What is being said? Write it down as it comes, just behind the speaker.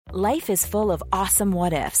Life is full of awesome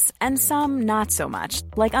what-ifs, and some not so much,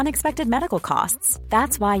 like unexpected medical costs.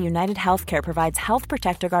 That's why United Healthcare provides Health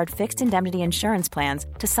Protector Guard fixed indemnity insurance plans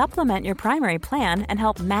to supplement your primary plan and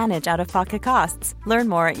help manage out-of-pocket costs. Learn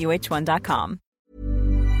more at uh1.com.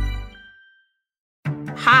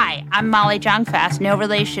 Hi, I'm Molly Jong-Fast, no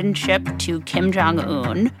relationship to Kim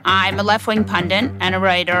Jong-un. I'm a left-wing pundit and a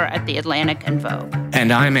writer at The Atlantic and Vogue.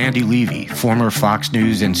 And I'm Andy Levy, former Fox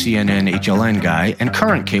News and CNN HLN guy and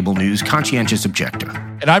current cable news conscientious objector.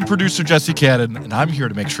 And I'm producer Jesse Cannon, and I'm here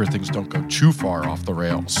to make sure things don't go too far off the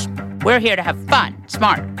rails. We're here to have fun,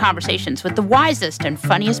 smart conversations with the wisest and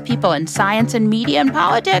funniest people in science and media and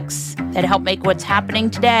politics that help make what's happening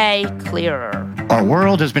today clearer. Our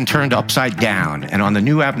world has been turned upside down, and on the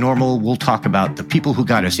new Abnormal, we'll talk about the people who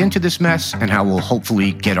got us into this mess and how we'll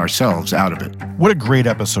hopefully get ourselves out of it. What a great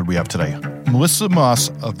episode we have today. Melissa Moss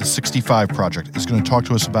of the 65 Project is going to talk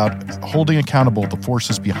to us about holding accountable the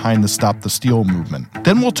forces behind the Stop the Steal movement.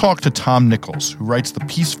 Then we'll talk to Tom Nichols, who writes the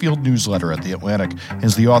Peacefield newsletter at The Atlantic and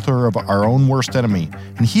is the author of Our Own Worst Enemy,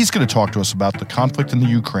 and he's going to talk to us about the conflict in the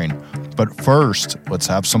Ukraine. But first, let's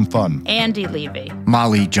have some fun. Andy Levy.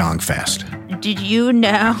 Molly Jong-Fast. Did you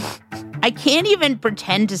know? I can't even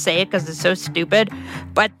pretend to say it because it's so stupid,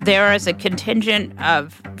 but there is a contingent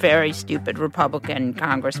of very stupid Republican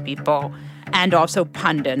congresspeople and also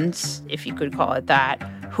pundits, if you could call it that,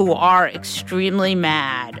 who are extremely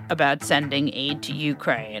mad about sending aid to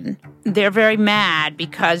Ukraine. They're very mad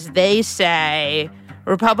because they say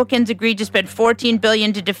Republicans agreed to spend $14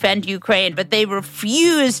 billion to defend Ukraine, but they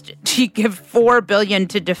refused to give $4 billion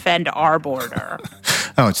to defend our border.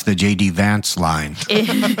 Oh, it's the J.D. Vance line.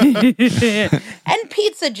 And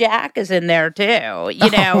Pizza Jack is in there, too. You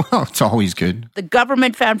know, oh, it's always good. The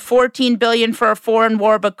government found $14 billion for a foreign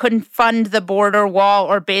war, but couldn't fund the border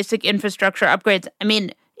wall or basic infrastructure upgrades. I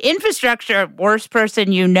mean, infrastructure, worst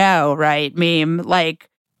person you know, right, meme? Like,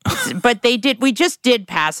 but we just did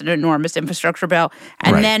pass an enormous infrastructure bill.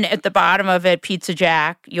 And right. Then at the bottom of it, Pizza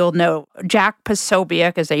Jack, you'll know Jack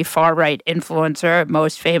Posobiec is a far-right influencer,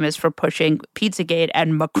 most famous for pushing Pizzagate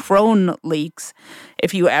and Macron leaks.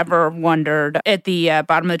 If you ever wondered, at the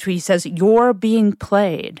bottom of the tweet, he says, "You're being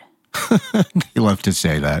played." You love to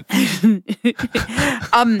say that.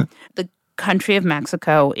 The country of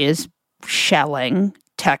Mexico is shelling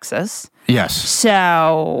Texas. Yes.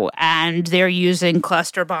 So, and they're using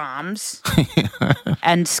cluster bombs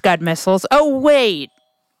and Scud missiles. Oh, wait.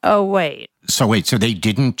 So they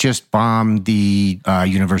didn't just bomb the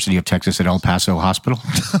University of Texas at El Paso Hospital?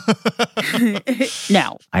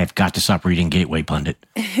 No. I have got to stop reading Gateway Pundit.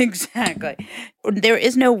 Exactly. There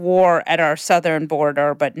is no war at our southern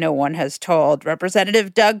border, but no one has told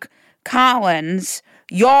Representative Doug Collins,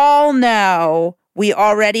 y'all know we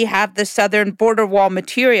already have the southern border wall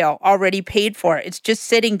material already paid for. It's just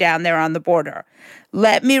sitting down there on the border.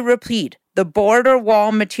 Let me repeat, the border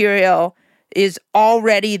wall material is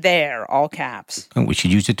already there, all caps. Oh, we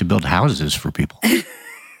should use it to build houses for people.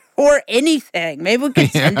 Or anything. Maybe we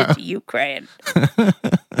could send it to Ukraine.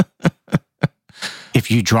 If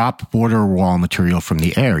you drop border wall material from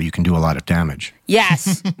the air, you can do a lot of damage.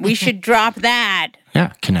 Yes, we should drop that.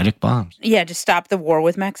 Yeah, kinetic bombs. Yeah, to stop the war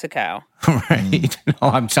with Mexico. Right. No,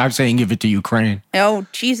 I'm saying give it to Ukraine. Oh,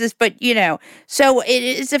 Jesus. But, so it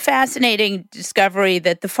is a fascinating discovery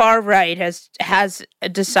that the far right has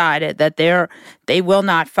decided that they will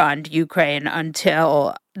not fund Ukraine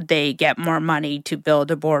until they get more money to build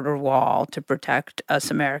a border wall to protect us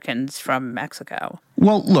Americans from Mexico.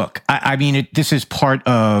 Well, look, I mean, this is part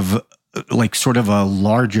of like sort of a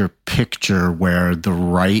larger picture where the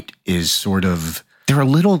right is sort of they're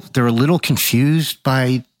a little confused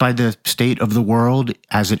by the state of the world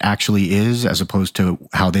as it actually is, as opposed to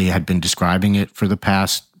how they had been describing it for the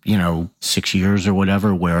past 6 years or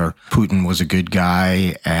whatever, where Putin was a good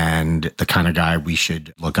guy and the kind of guy we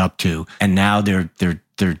should look up to. And now they're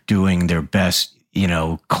doing their best,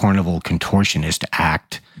 carnival contortionist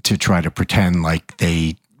act to try to pretend like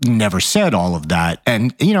they never said all of that.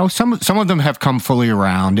 And, some of them have come fully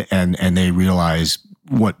around and they realize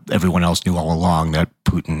what everyone else knew all along, that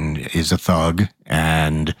Putin is a thug.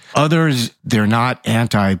 And others, they're not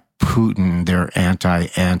anti-Putin, they're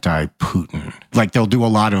anti-Putin. Like, they'll do a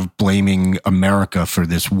lot of blaming America for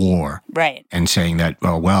this war. Right. And saying that,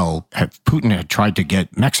 if Putin had tried to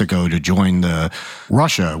get Mexico to join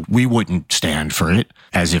Russia, we wouldn't stand for it,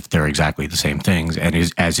 as if they're exactly the same things. And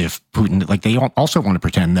as if Putin, like, they also want to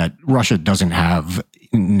pretend that Russia doesn't have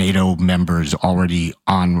NATO members already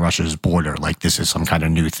on Russia's border, like this is some kind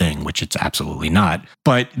of new thing, which it's absolutely not.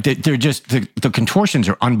 But they're just, the contortions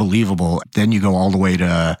are unbelievable. Then you go all the way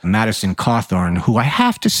to Madison Cawthorn, who I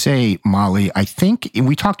have to say, Molly, I think, and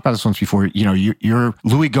we talked about this once before, your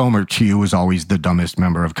Louis Gohmert to you was always the dumbest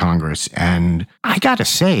member of Congress. And I got to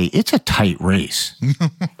say, it's a tight race.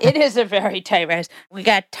 It is a very tight race. We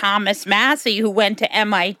got Thomas Massie, who went to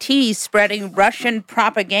MIT spreading Russian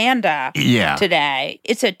propaganda today.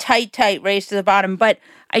 It's a tight race to the bottom. But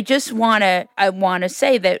I just want to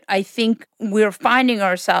say that I think we're finding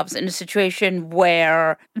ourselves in a situation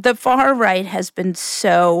where the far right has been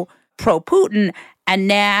so pro-Putin, and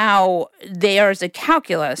now there's a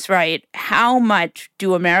calculus, right? How much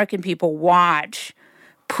do American people watch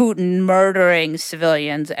Putin murdering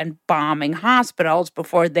civilians and bombing hospitals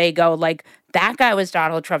before they go, like, that guy was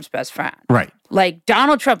Donald Trump's best friend. Right. Like,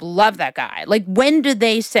 Donald Trump loved that guy. Like, when do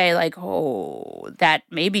they say, like, that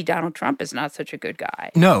maybe Donald Trump is not such a good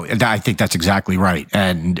guy? No, I think that's exactly right.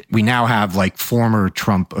 And we now have, like, former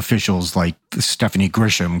Trump officials like Stephanie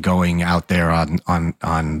Grisham going out there on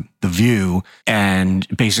The View and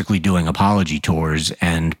basically doing apology tours.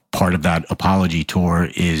 And part of that apology tour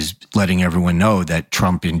is letting everyone know that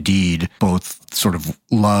Trump indeed both sort of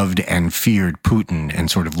loved and feared Putin and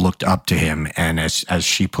sort of looked up to him. And as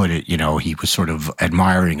she put it, he was sort of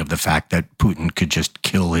admiring of the fact that Putin could just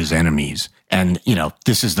kill his enemies. And,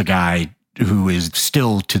 this is the guy who is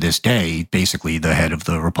still to this day basically the head of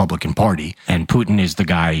the Republican Party. And Putin is the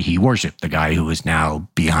guy he worshipped, the guy who is now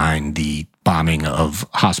behind the bombing of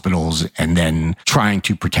hospitals and then trying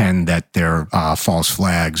to pretend that they're false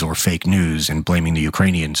flags or fake news and blaming the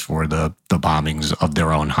Ukrainians for the bombings of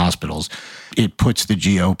their own hospitals. It puts the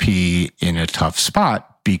GOP in a tough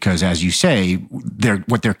spot because, as you say,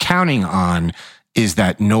 what they're counting on is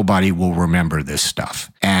that nobody will remember this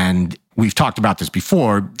stuff. And we've talked about this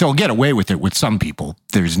before. They'll get away with it with some people.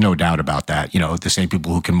 There's no doubt about that. The same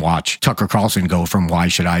people who can watch Tucker Carlson go from why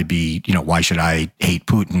should I hate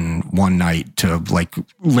Putin one night to like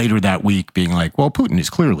later that week being like, well, Putin is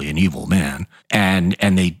clearly an evil man. And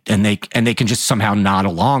they can just somehow nod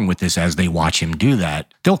along with this as they watch him do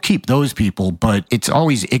that. They'll keep those people, but it's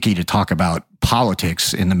always icky to talk about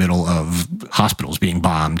politics in the middle of hospitals being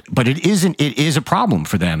bombed. But it is a problem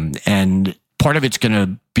for them. And part of it's going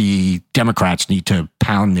to be Democrats need to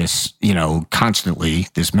pound this, constantly,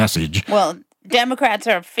 this message. Well, Democrats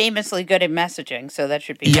are famously good at messaging, so that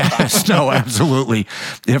should be yes, no, absolutely.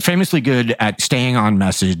 They're famously good at staying on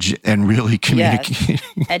message and really communicating.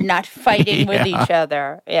 Yes. And not fighting with each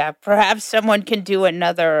other. Yeah, perhaps someone can do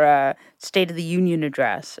another State of the Union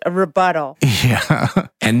address, a rebuttal. Yeah.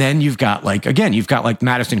 And then you've got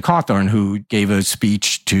Madison Cawthorn, who gave a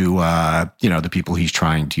speech to, the people he's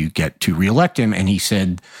trying to get to reelect him. And he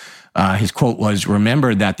said, his quote was,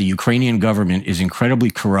 "Remember that the Ukrainian government is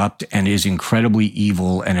incredibly corrupt and is incredibly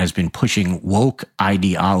evil and has been pushing woke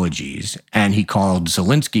ideologies." And he called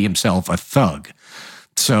Zelensky himself a thug.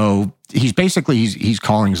 So he's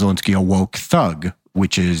calling Zelensky a woke thug,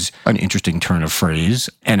 which is an interesting turn of phrase.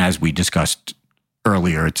 And as we discussed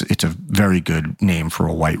earlier, it's a very good name for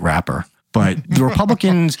a white rapper. But the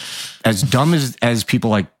Republicans, as dumb as people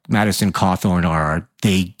like Madison Cawthorn are,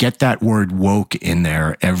 they get that word woke in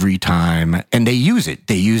there every time, and they use it.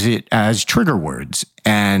 They use it as trigger words.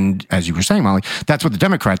 And as you were saying, Molly, that's what the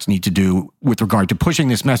Democrats need to do with regard to pushing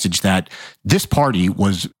this message that this party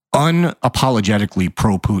was unapologetically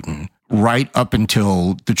pro-Putin right up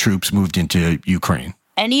until the troops moved into Ukraine.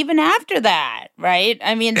 And even after that, right?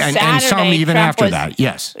 I mean, and Saturday, some even Trump after was, that,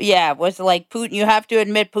 yes. Yeah, was like, Putin, you have to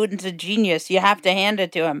admit Putin's a genius. You have to hand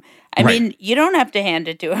it to him. I mean, you don't have to hand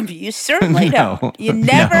it to him. You certainly don't. You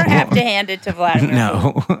never have to hand it to Vladimir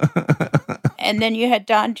Putin. And then you had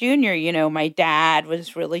Don Jr., my dad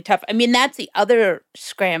was really tough. I mean, that's the other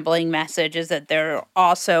scrambling message, is that there are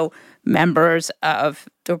also members of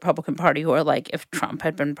the Republican Party who are like, if Trump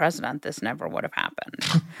had been president, this never would have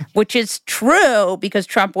happened. Which is true, because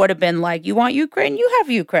Trump would have been like, you want Ukraine? You have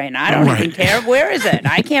Ukraine. I don't even care. Where is it?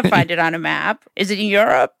 I can't find it on a map. Is it in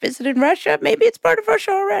Europe? Is it in Russia? Maybe it's part of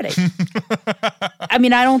Russia already. I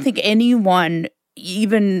mean, I don't think anyone,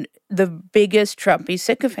 even the biggest Trumpy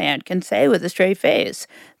sycophant, can say with a straight face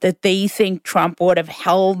that they think Trump would have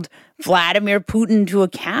held Vladimir Putin to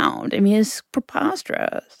account. I mean, it's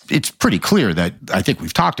preposterous. It's pretty clear that, I think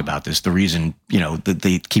we've talked about this, the reason, that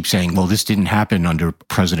they keep saying, well, this didn't happen under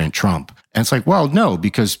President Trump. And it's like, well, no,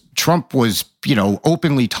 because Trump was,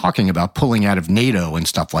 openly talking about pulling out of NATO and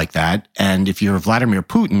stuff like that. And if you're Vladimir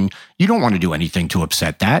Putin, you don't want to do anything to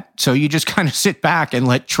upset that. So you just kind of sit back and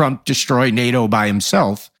let Trump destroy NATO by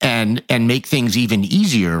himself and make things even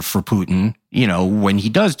easier for Putin when he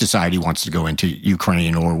does decide he wants to go into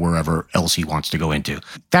Ukraine or wherever else he wants to go into.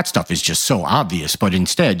 That stuff is just so obvious. But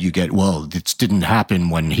instead you get, well, this didn't happen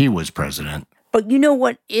when he was president. But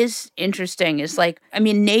what is interesting is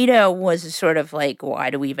NATO was sort of like, why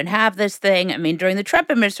do we even have this thing? During the Trump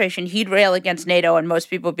administration, he'd rail against NATO and most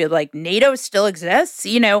people would be like, NATO still exists,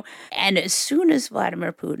 And as soon as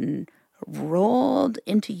Vladimir Putin rolled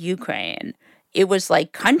into Ukraine, it was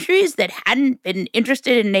like countries that hadn't been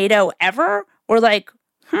interested in NATO ever were like,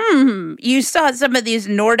 you saw some of these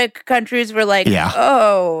Nordic countries were like,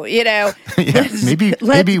 oh, yeah, maybe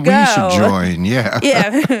we should join. Yeah.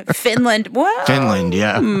 Yeah. Finland. Well, Finland.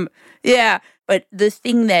 Yeah. Yeah. But the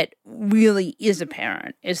thing that really is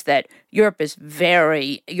apparent is that Europe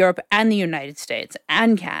and the United States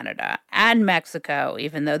and Canada and Mexico,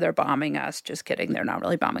 even though they're bombing us, just kidding, they're not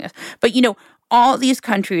really bombing us. But, all these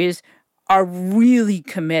countries are really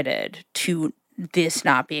committed to this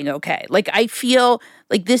not being okay. I feel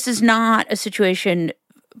like this is not a situation,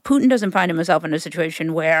 Putin doesn't find himself in a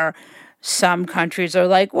situation where some countries are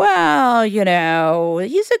like, well,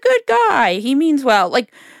 he's a good guy. He means well.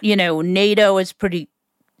 NATO is pretty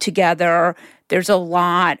together. There's a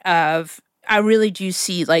lot of, I really do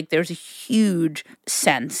see, there's a huge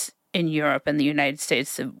sense in Europe and the United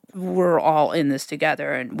States that we're all in this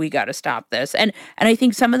together and we got to stop this. And I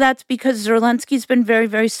think some of that's because Zelensky's been very,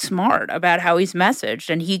 very smart about how he's messaged.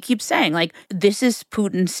 And he keeps saying, this is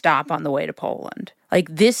Putin's stop on the way to Poland.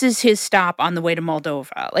 This is his stop on the way to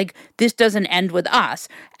Moldova. This doesn't end with us.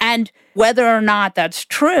 And whether or not that's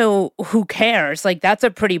true, who cares? That's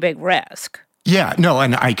a pretty big risk. Yeah, no,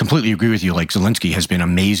 and I completely agree with you. Zelensky has been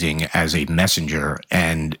amazing as a messenger,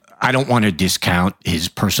 and I don't want to discount his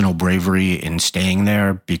personal bravery in staying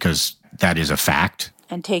there because that is a fact.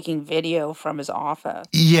 And taking video from his office.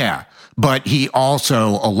 Yeah, but he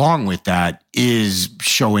also, along with that, is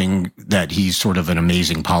showing that he's sort of an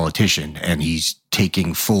amazing politician and he's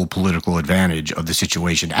taking full political advantage of the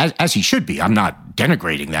situation, as he should be. I'm not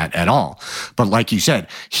denigrating that at all. But like you said,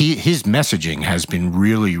 his messaging has been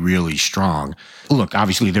really, really strong. Look,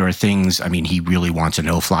 obviously there are things, he really wants a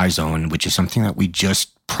no-fly zone, which is something that we just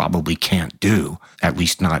probably can't do, at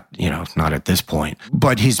least not at this point.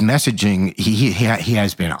 But his messaging, he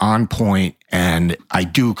has been on point, and I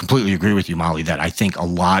do completely agree with you, Molly, that I think a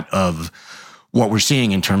lot of what we're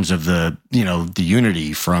seeing in terms of the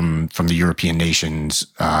unity from the European nations,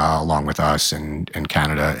 along with us and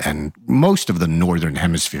Canada and most of the Northern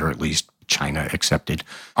Hemisphere, at least China accepted,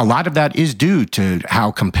 a lot of that is due to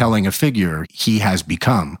how compelling a figure he has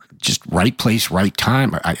become. Just right place, right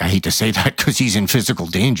time. I hate to say that because he's in physical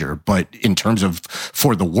danger, but in terms of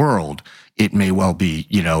for the world, it may well be,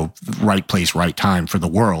 right place, right time for the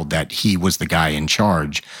world that he was the guy in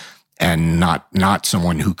charge and not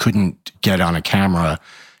someone who couldn't get on a camera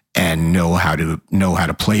and know how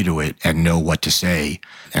to play to it and know what to say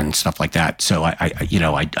and stuff like that. So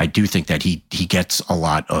I do think that he gets a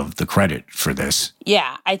lot of the credit for this.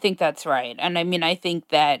 Yeah, I think that's right. And I think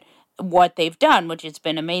that what they've done, which has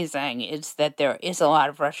been amazing, is that there is a lot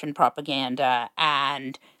of Russian propaganda,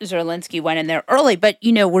 and Zelensky went in there early. But,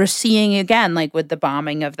 we're seeing again, with the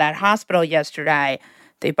bombing of that hospital yesterday,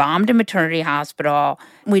 they bombed a maternity hospital.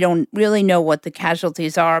 We don't really know what the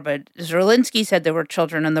casualties are, but Zelensky said there were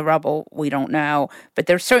children in the rubble. We don't know. But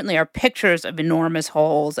there certainly are pictures of enormous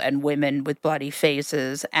holes and women with bloody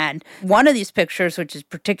faces. And one of these pictures, which is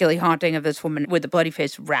particularly haunting, of this woman with a bloody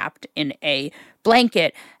face wrapped in a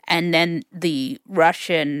blanket. And then the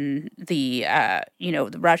Russian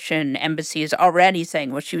embassy is already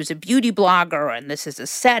saying, well, she was a beauty blogger and this is a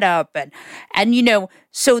setup. And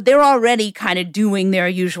so they're already kind of doing their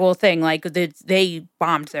usual thing. They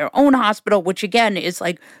bombed their own hospital, which again is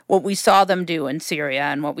what we saw them do in Syria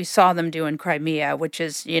and what we saw them do in Crimea, which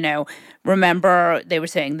is, remember they were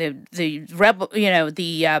saying the rebel,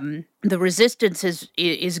 the resistance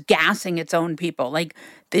is gassing its own people.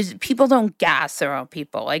 People don't gas their own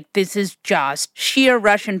people. This is just sheer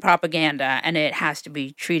Russian propaganda, and it has to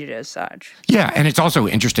be treated as such. Yeah, and it's also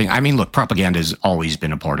interesting. Look, propaganda has always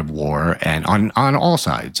been a part of war, and on all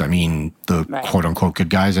sides. The right. quote-unquote good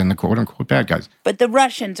guys and the quote-unquote bad guys. But the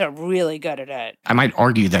Russians are really good at it. I might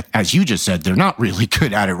argue that, as you just said, they're not really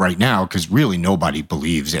good at it right now because really nobody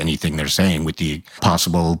believes anything they're saying, with the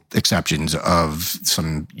possible exceptions of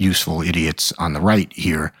some useful idiots on the right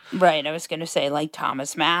here. Right, I was going to say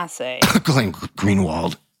Thomas Massey. Glenn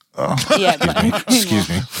Greenwald. Oh, yeah, excuse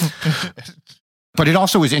me. But it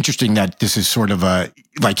also is interesting that this is sort of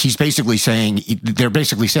he's basically saying, they're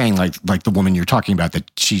basically saying like the woman you're talking about,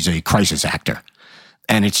 that she's a crisis actor.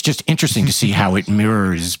 And it's just interesting to see how it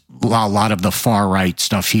mirrors a lot of the far right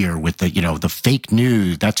stuff here with the, the fake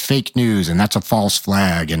news. That's fake news and that's a false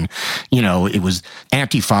flag. And, it was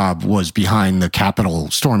Antifa was behind the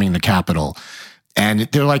Capitol, storming the Capitol. And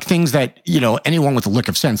they're like things that, anyone with a lick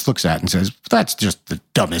of sense looks at and says, that's just the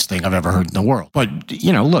dumbest thing I've ever heard in the world. But,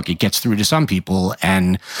 look, it gets through to some people.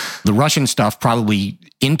 And the Russian stuff probably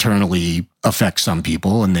internally affects some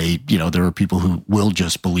people. And they, there are people who will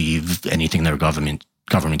just believe anything their government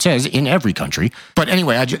says in every country. But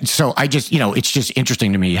anyway, it's just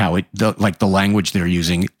interesting to me how the language they're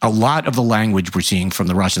using, a lot of the language we're seeing from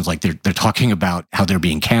the Russians, like they're talking about how they're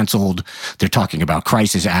being canceled. They're talking about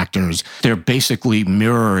crisis actors. They're basically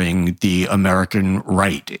mirroring the American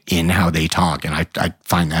right in how they talk. And I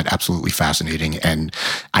find that absolutely fascinating. And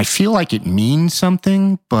I feel like it means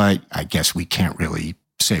something, but I guess we can't really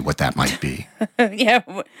say what that might be. Yeah,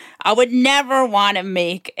 I would never want to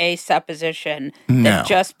make a supposition that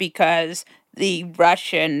just because the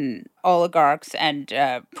Russian oligarchs and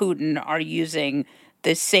Putin are using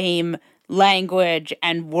the same language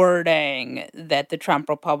and wording that the Trump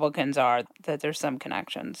Republicans are, that there's some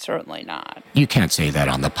connection. Certainly not. You can't say that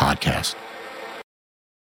on the podcast.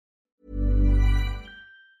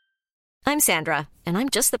 I'm Sandra, and I'm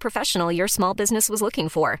just the professional your small business was looking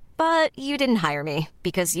for. But you didn't hire me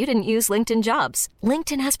because you didn't use LinkedIn Jobs.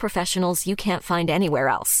 LinkedIn has professionals you can't find anywhere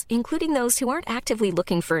else, including those who aren't actively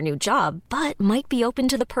looking for a new job, but might be open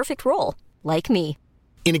to the perfect role, like me.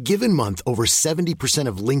 In a given month, over 70%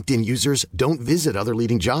 of LinkedIn users don't visit other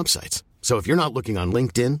leading job sites. So if you're not looking on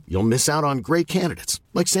LinkedIn, you'll miss out on great candidates,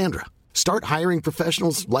 like Sandra. Start hiring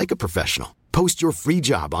professionals like a professional. Post your free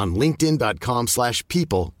job on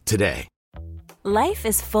linkedin.com/people today. Life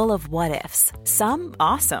is full of what-ifs. Some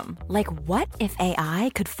awesome, like what if AI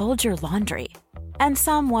could fold your laundry? And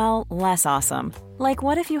some, well, less awesome, like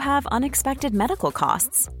what if you have unexpected medical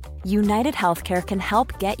costs? United Healthcare can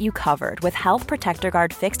help get you covered with Health Protector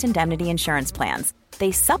Guard fixed indemnity insurance plans.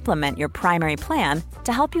 They supplement your primary plan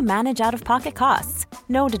to help you manage out-of-pocket costs.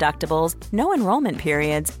 No deductibles, no enrollment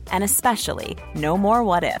periods, and especially no more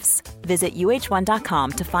what-ifs. Visit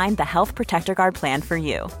uh1.com to find the Health Protector Guard plan for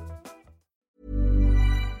you.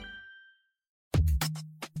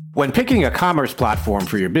 When picking a commerce platform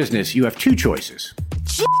for your business, you have two choices.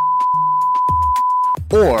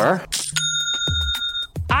 Or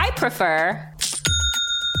I prefer.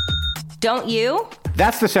 Don't you?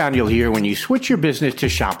 That's the sound you'll hear when you switch your business to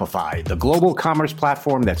Shopify, the global commerce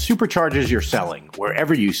platform that supercharges your selling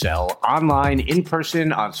wherever you sell, online, in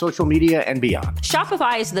person, on social media, and beyond.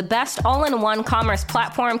 Shopify is the best all-in-one commerce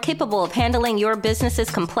platform capable of handling your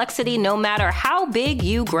business's complexity no matter how big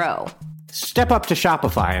you grow. Step up to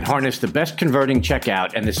Shopify and harness the best converting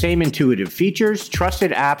checkout and the same intuitive features,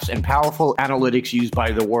 trusted apps, and powerful analytics used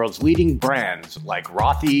by the world's leading brands like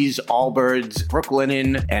Rothy's, Allbirds,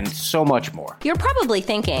 Brooklinen, and so much more. You're probably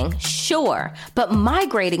thinking, sure, but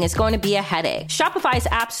migrating is going to be a headache. Shopify's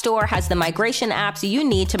App Store has the migration apps you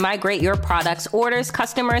need to migrate your products, orders,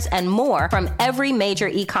 customers, and more from every major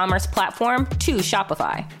e-commerce platform to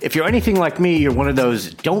Shopify. If you're anything like me, you're one of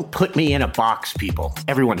those don't put me in a box people.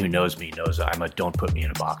 Everyone who knows me knows I'm a don't put me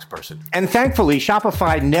in a box person. And thankfully,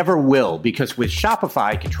 Shopify never will, because with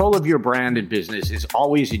Shopify, control of your brand and business is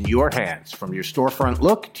always in your hands, from your storefront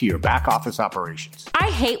look to your back office operations.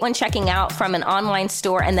 I hate when checking out from an online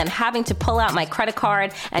store and then having to pull out my credit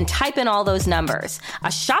card and type in all those numbers. A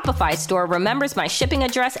Shopify store remembers my shipping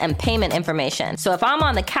address and payment information. So if I'm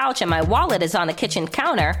on the couch and my wallet is on the kitchen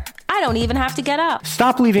counter, I don't even have to get up.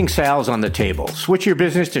 Stop leaving sales on the table. Switch your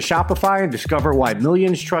business to Shopify and discover why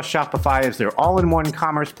millions trust Shopify as their all-in-one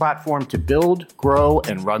commerce platform to build, grow,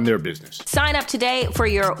 and run their business. Sign up today for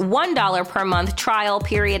your $1 per month trial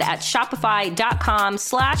period at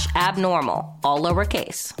shopify.com/abnormal, all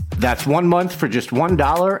lowercase. That's 1 month for just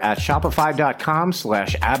 $1 at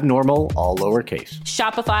shopify.com/abnormal, all lowercase.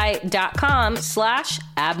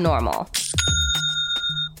 Shopify.com/abnormal.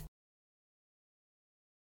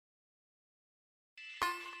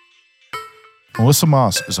 Melissa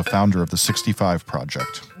Moss is a founder of the 65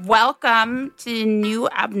 Project. Welcome to New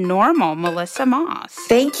Abnormal, Melissa Moss.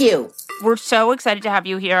 Thank you. We're so excited to have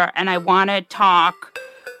you here, and I want to talk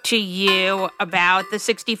to you about the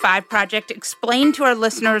 65 Project. Explain to our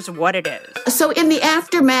listeners what it is. So in the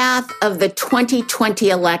aftermath of the 2020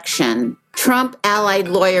 election, Trump-allied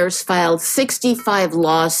lawyers filed 65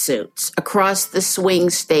 lawsuits across the swing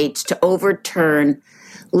states to overturn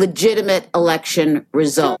legitimate election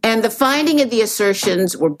results. And the finding of the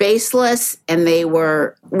assertions were baseless, and they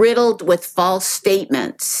were riddled with false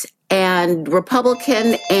statements. And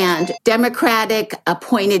Republican and Democratic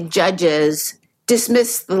appointed judges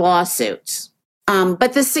dismissed the lawsuits.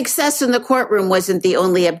 But the success in the courtroom wasn't the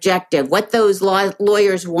only objective. What those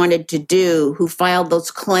lawyers wanted to do, who filed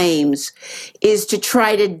those claims, is to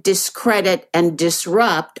try to discredit and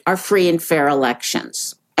disrupt our free and fair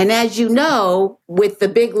elections. And as you know, with the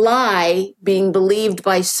big lie being believed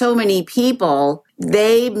by so many people,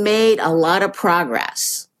 they made a lot of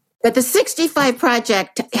progress. But the 65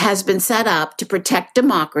 Project has been set up to protect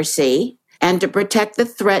democracy and to protect the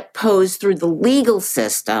threat posed through the legal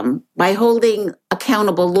system by holding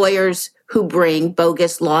accountable lawyers who bring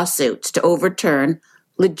bogus lawsuits to overturn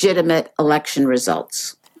legitimate election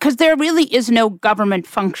results. Because there really is no government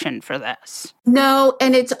function for this. No,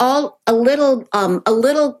 and it's all a little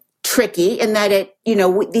tricky in that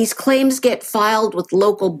these claims get filed with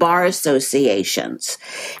local bar associations,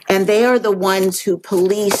 and they are the ones who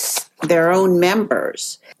police their own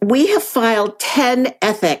members. We have filed 10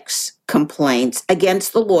 ethics complaints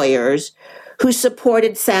against the lawyers who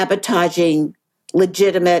supported sabotaging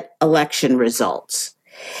legitimate election results.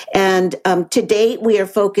 And to date, we are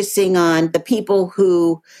focusing on the people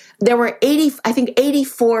who, there were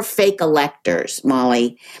 84 fake electors,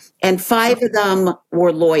 Molly, and 5 of them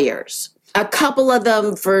were lawyers. A couple of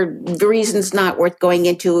them, for the reasons not worth going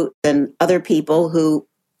into, and other people who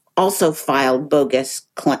also filed bogus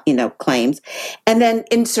claims, and then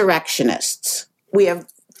insurrectionists. We have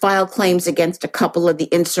filed claims against a couple of the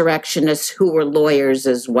insurrectionists who were lawyers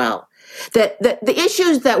as well. The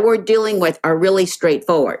issues that we're dealing with are really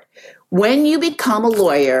straightforward. When you become a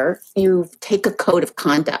lawyer, you take a code of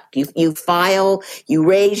conduct. You file, you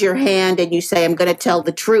raise your hand, and you say, I'm going to tell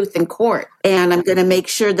the truth in court. And I'm going to make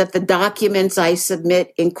sure that the documents I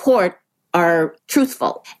submit in court are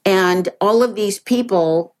truthful. And all of these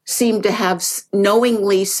people seem to have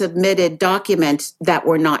knowingly submitted documents that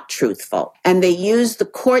were not truthful. And they use the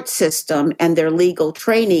court system and their legal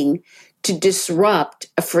training to disrupt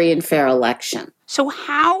a free and fair election. So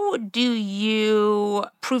how do you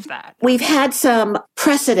prove that? We've had some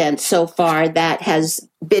precedent so far that has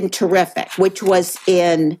been terrific, which was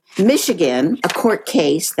in Michigan, a court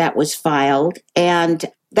case that was filed, and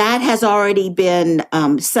that has already been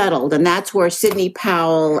settled. And that's where Sidney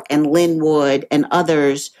Powell and Linwood and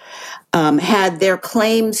others had their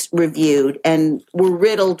claims reviewed and were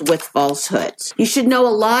riddled with falsehoods. You should know a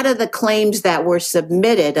lot of the claims that were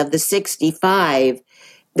submitted of the 65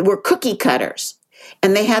 were cookie cutters.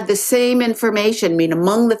 And they had the same information. I mean,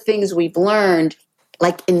 among the things we've learned,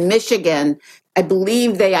 like in Michigan, I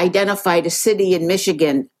believe they identified a city in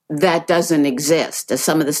Michigan that doesn't exist.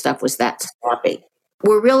 Some of the stuff was that sloppy.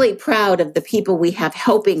 We're really proud of the people we have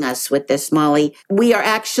helping us with this, Molly. We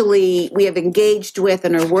have engaged with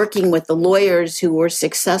and are working with the lawyers who were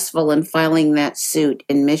successful in filing that suit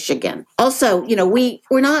in Michigan. Also, we're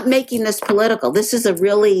not making this political. This is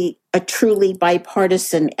a truly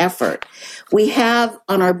bipartisan effort. We have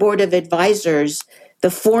on our board of advisors the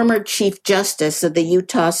former Chief Justice of the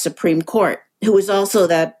Utah Supreme Court, who was also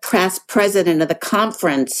the past president of the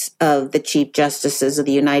Conference of the Chief Justices of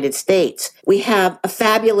the United States. We have a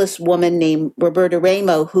fabulous woman named Roberta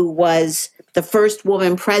Ramo, who was the first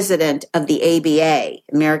woman president of the ABA,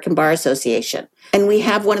 American Bar Association. And we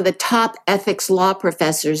have one of the top ethics law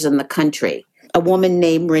professors in the country, a woman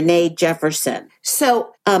named Renee Jefferson.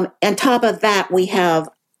 So on top of that, we have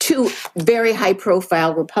 2 very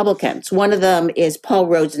high-profile Republicans. One of them is Paul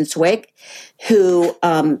Rosenzweig, who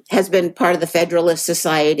has been part of the Federalist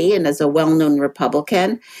Society and is a well-known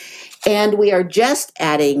Republican. And we are just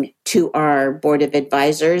adding to our board of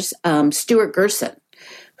advisors Stuart Gerson,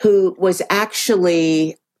 who was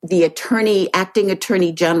actually the acting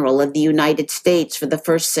attorney general of the United States for the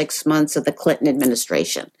first 6 months of the Clinton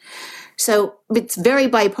administration. So it's very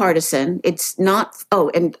bipartisan. It's not,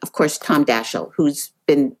 and of course, Tom Daschle, who's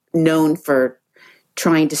been known for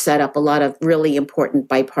trying to set up a lot of really important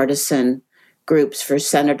bipartisan groups for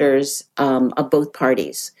senators of both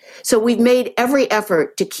parties. So we've made every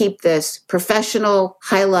effort to keep this professional,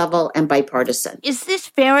 high level, and bipartisan. Is this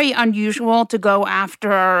very unusual to go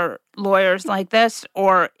after lawyers like this,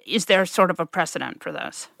 or is there sort of a precedent for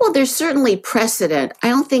this? Well, there's certainly precedent. I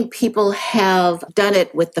don't think people have done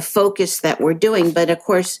it with the focus that we're doing, but of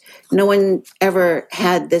course, no one ever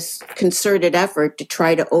had this concerted effort to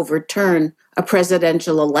try to overturn a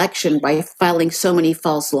presidential election by filing so many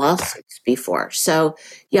false lawsuits before. So,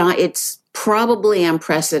 yeah, it's probably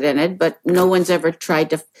unprecedented, but no one's ever tried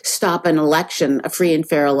to stop an election, a free and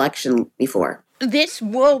fair election before. This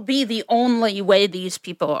will be the only way these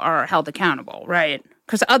people are held accountable, right?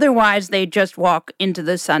 Because otherwise they just walk into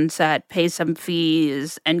the sunset, pay some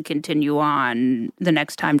fees, and continue on the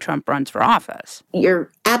next time Trump runs for office. You're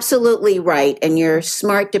absolutely right. And you're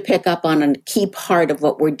smart to pick up on a key part of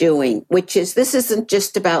what we're doing, which is this isn't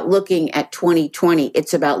just about looking at 2020.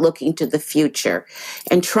 It's about looking to the future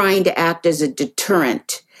and trying to act as a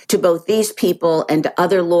deterrent to both these people and to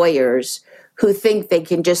other lawyers who think they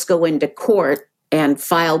can just go into court and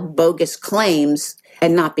file bogus claims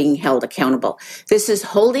and not being held accountable. This is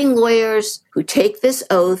holding lawyers who take this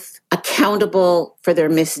oath accountable for their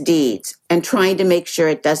misdeeds and trying to make sure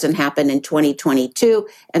it doesn't happen in 2022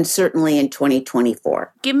 and certainly in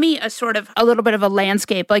 2024. Give me a little bit of a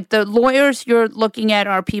landscape. Like the lawyers you're looking at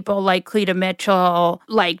are people like Cleta Mitchell,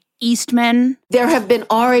 like Eastman. There have been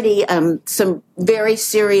already some very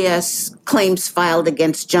serious claims filed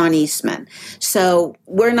against John Eastman. So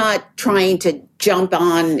we're not trying to jump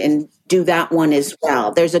on and do that one as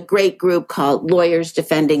well. There's a great group called Lawyers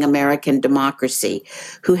Defending American Democracy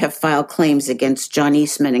who have filed claims against John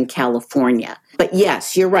Eastman in California. But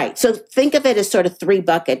yes, you're right. So think of it as sort of three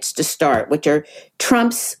buckets to start, which are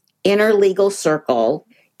Trump's inner legal circle,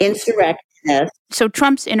 insurrectionists. So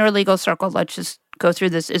Trump's inner legal circle, let's just go through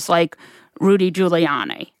this, is like Rudy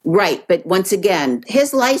Giuliani. Right. But once again,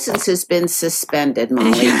 his license has been suspended,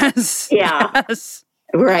 Molly. Yes. Yeah. Yes.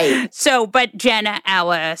 Right. So, but Jenna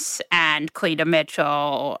Ellis and Cleta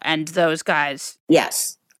Mitchell and those guys.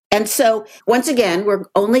 Yes. And so, once again, we're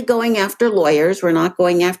only going after lawyers. We're not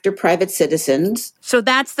going after private citizens. So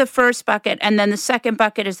that's the first bucket. And then the second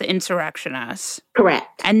bucket is the insurrectionists.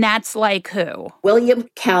 Correct. And that's like who? William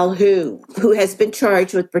Calhoun, who has been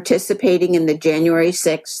charged with participating in the January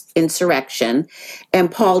 6th insurrection,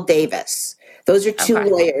 and Paul Davis. Those are two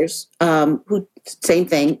lawyers who, same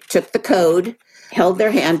thing, took the code, held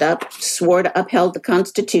their hand up, swore to uphold the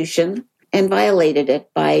Constitution, and violated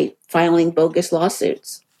it by filing bogus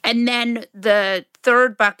lawsuits. And then the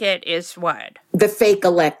third bucket is what? The fake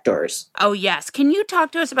electors. Oh, yes. Can you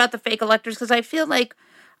talk to us about the fake electors? Because I feel like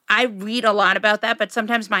I read a lot about that, but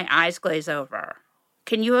sometimes my eyes glaze over.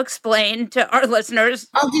 Can you explain to our listeners?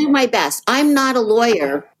 I'll do my best. I'm not a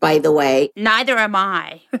lawyer, by the way. Neither am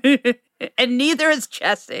I. And neither is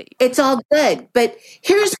Jesse. It's all good. But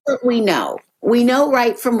here's what we know. We know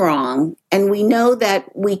right from wrong, and we know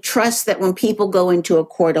that we trust that when people go into a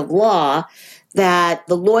court of law, that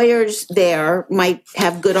the lawyers there might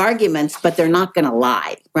have good arguments, but they're not going to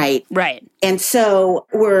lie, right? Right. And so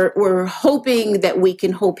we're hoping that we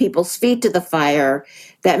can hold people's feet to the fire,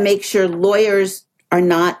 that make sure lawyers are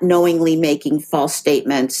not knowingly making false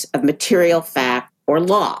statements of material fact or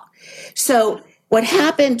law. So what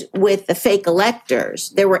happened with the fake electors,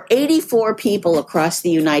 there were 84 people across the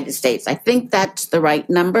United States, I think that's the right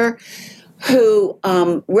number, who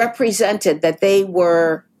represented that they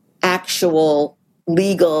were actual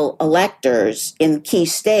legal electors in key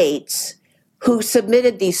states who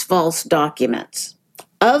submitted these false documents.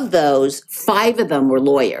 Of those, 5 of them were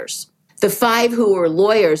lawyers. The 5 who were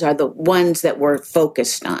lawyers are the ones that we're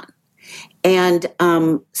focused on. And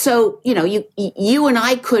so, you and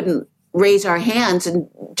I couldn't raise our hands and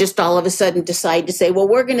just all of a sudden decide to say, well,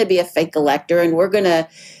 we're going to be a fake elector and we're going to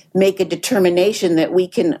make a determination that we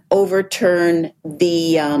can overturn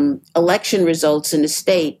the election results in a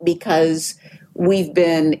state because we've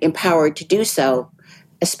been empowered to do so,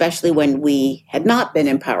 especially when we had not been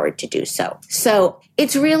empowered to do so. So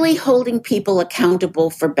it's really holding people accountable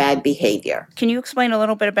for bad behavior. Can you explain a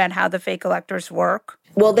little bit about how the fake electors work?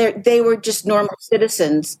 Well, they were just normal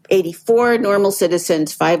citizens, 84 normal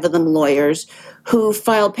citizens, 5 of them lawyers, who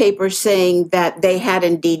filed papers saying that they had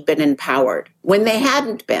indeed been empowered when they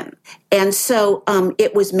hadn't been. And so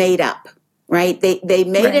it was made up, right? They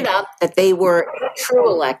made it up that they were a true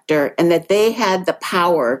elector and that they had the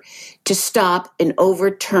power to stop and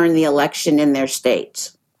overturn the election in their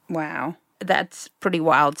states. Wow. That's pretty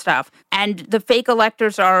wild stuff. And the fake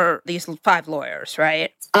electors are these 5 lawyers,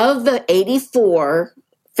 right? Of the 84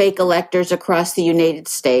 fake electors across the United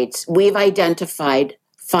States, we've identified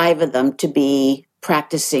 5 of them to be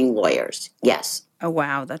practicing lawyers. Yes. Oh,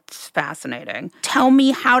 wow. That's fascinating. Tell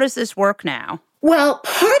me, how does this work now? Well,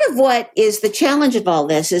 part of what is the challenge of all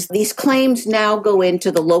this is these claims now go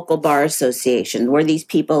into the local bar association where these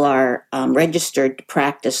people are registered to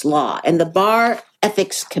practice law. And the bar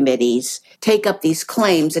ethics committees take up these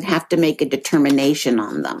claims and have to make a determination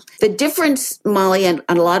on them. The difference, Molly, and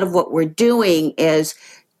a lot of what we're doing is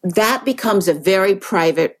that becomes a very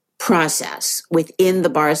private process within the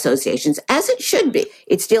bar associations, as it should be.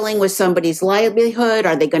 It's dealing with somebody's livelihood.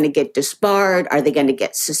 Are they going to get disbarred? Are they going to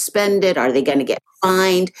get suspended? Are they going to get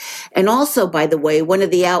fined? And also, by the way, one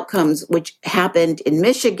of the outcomes which happened in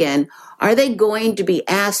Michigan, are they going to be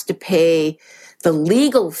asked to pay the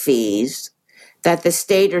legal fees that the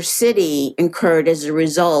state or city incurred as a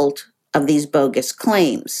result of these bogus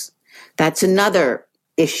claims. That's another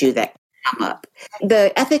issue that can come up.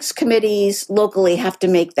 The ethics committees locally have to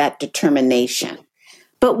make that determination.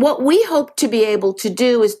 But what we hope to be able to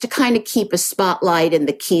do is to kind of keep a spotlight in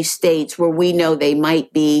the key states where we know they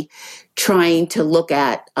might be trying to look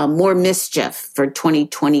at more mischief for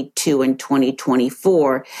 2022 and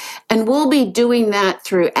 2024. And we'll be doing that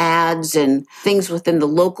through ads and things within the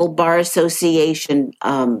local bar association,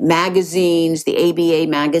 magazines, the ABA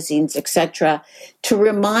magazines, etc., to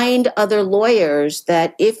remind other lawyers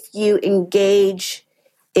that if you engage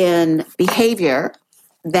in behavior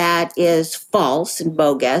that is false and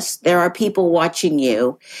bogus, there are people watching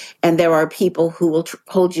you, and there are people who will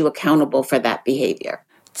hold you accountable for that behavior.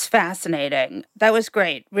 It's fascinating. That was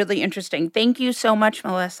great. Really interesting. Thank you so much,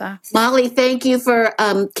 Melissa. Molly, thank you for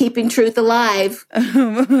keeping truth alive.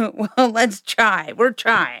 Well, let's try. We're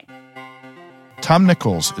trying. Tom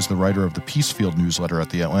Nichols is the writer of the Peacefield newsletter at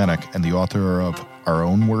The Atlantic and the author of Our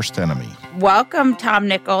Own Worst Enemy. Welcome, Tom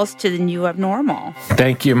Nichols, to the New Abnormal.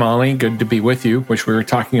 Thank you, Molly. Good to be with you. Wish we were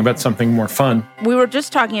talking about something more fun. We were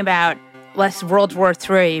just talking about less World War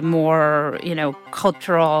III, more,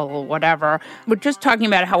 cultural, whatever. We're just talking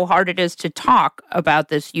about how hard it is to talk about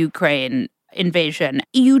this Ukraine invasion.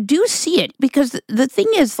 You do see it because the thing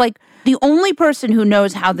is, the only person who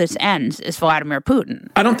knows how this ends is Vladimir Putin.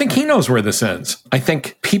 I don't think he knows where this ends. I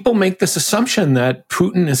think people make this assumption that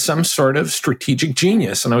Putin is some sort of strategic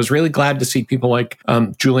genius. And I was really glad to see people like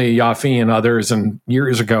Julia Yaffe and others, and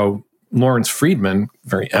years ago, Lawrence Friedman,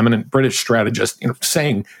 very eminent British strategist,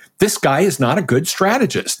 saying, this guy is not a good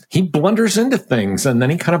strategist. He blunders into things, and then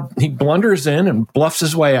he blunders in and bluffs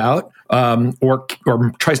his way out, or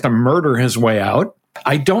tries to murder his way out.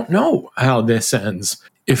 I don't know how this ends.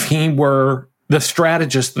 If he were the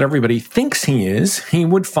strategist that everybody thinks he is, he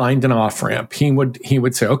would find an off-ramp. He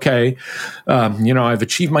would say, okay, I've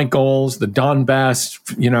achieved my goals. The Donbass,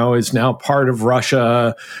 is now part of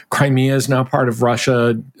Russia. Crimea is now part of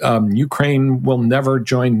Russia. Ukraine will never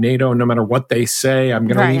join NATO no matter what they say. I'm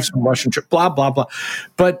going to leave some Russian troops, blah, blah, blah.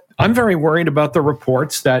 But I'm very worried about the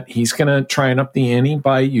reports that he's going to try and up the ante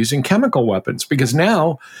by using chemical weapons, because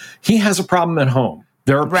now he has a problem at home.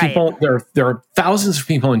 There are people, there are thousands of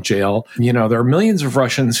people in jail. There are millions of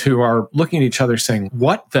Russians who are looking at each other saying,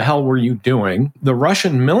 what the hell were you doing? The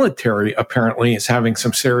Russian military apparently is having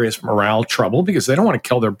some serious morale trouble because they don't want to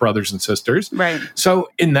kill their brothers and sisters. Right. So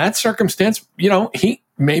in that circumstance,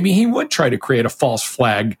 maybe he would try to create a false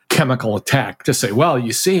flag chemical attack to say, well,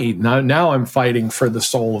 you see, now I'm fighting for the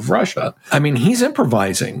soul of Russia. I mean, he's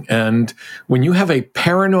improvising. And when you have a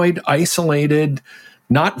paranoid, isolated,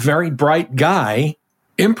 not very bright guy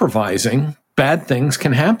improvising, bad things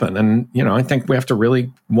can happen. And, I think we have to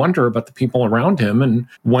really wonder about the people around him and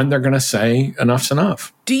when they're going to say enough's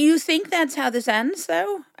enough. Do you think that's how this ends,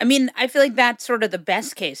 though? I mean, I feel like that's sort of the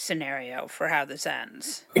best case scenario for how this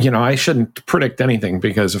ends. I shouldn't predict anything,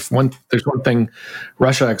 because there's one thing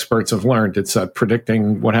Russia experts have learned, it's that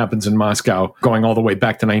predicting what happens in Moscow going all the way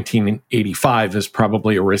back to 1985 is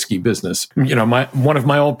probably a risky business. One of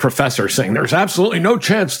my old professors saying there's absolutely no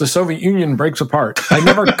chance the Soviet Union breaks apart. I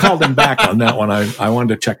never called him back on that one. I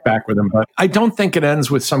wanted to check back with him, but I don't think it ends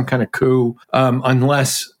with some kind of coup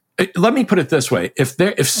unless... Let me put it this way.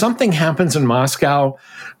 If something happens in Moscow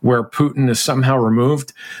where Putin is somehow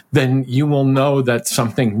removed, then you will know that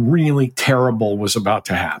something really terrible was about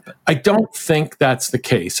to happen. I don't think that's the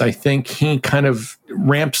case. I think he kind of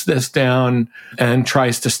ramps this down and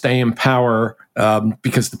tries to stay in power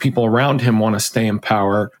because the people around him want to stay in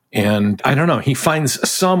power. And I don't know, he finds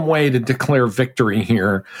some way to declare victory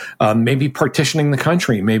here, maybe partitioning the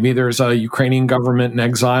country. Maybe there's a Ukrainian government in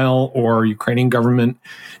exile or Ukrainian government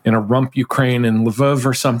in a rump Ukraine in Lviv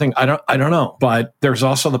or something. I don't know. But there's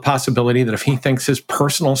also the possibility that if he thinks his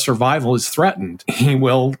personal survival is threatened, he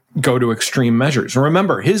will go to extreme measures.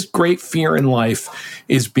 Remember, his great fear in life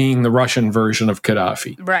is being the Russian version of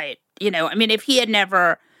Gaddafi. Right. If he had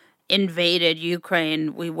never invaded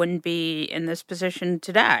Ukraine, we wouldn't be in this position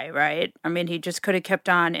today, right? He just could have kept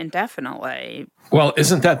on indefinitely. Well,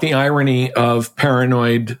 isn't that the irony of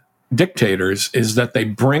paranoid dictators, is that they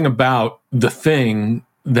bring about the thing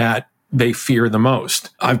that they fear the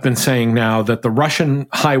most? I've been saying now that the Russian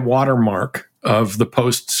high watermark of the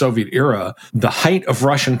post-Soviet era, the height of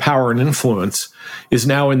Russian power and influence, is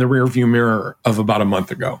now in the rearview mirror of about a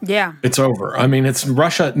month ago. Yeah. It's over. It's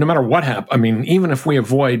Russia, no matter what happens. Even if we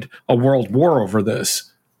avoid a world war over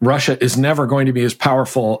this, Russia is never going to be as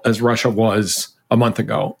powerful as Russia was a month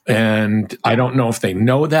ago. And I don't know if they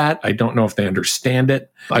know that. I don't know if they understand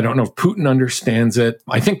it. I don't know if Putin understands it.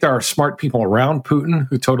 I think there are smart people around Putin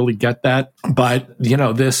who totally get that. But,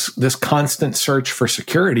 this constant search for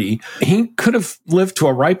security, he could have lived to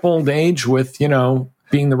a ripe old age with,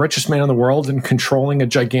 being the richest man in the world and controlling a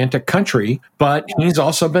gigantic country. But he's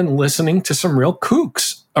also been listening to some real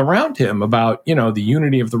kooks around him about, the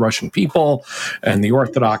unity of the Russian people and the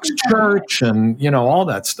Orthodox Church and, all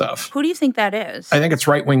that stuff. Who do you think that is? I think it's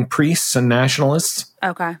right-wing priests and nationalists.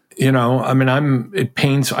 Okay. It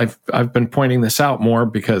pains, I've been pointing this out more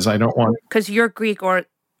because I don't want... Because you're Greek, or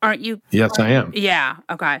aren't you? Yes, I am. Yeah,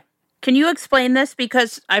 okay. Can you explain this?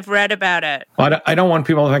 Because I've read about it. I don't want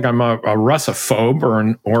people to think I'm a Russophobe or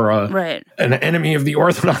an enemy of the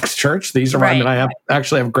Orthodox Church. These are I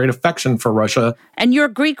actually have great affection for Russia. And you're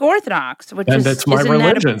Greek Orthodox, it's my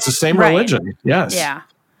religion. It's the same religion. Yes. Yeah.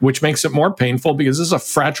 Which makes it more painful because this is a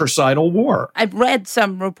fratricidal war. I've read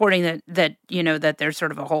some reporting that there's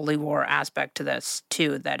sort of a holy war aspect to this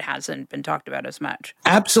too that hasn't been talked about as much.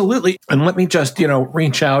 Absolutely. And let me just,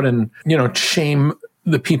 reach out and, shame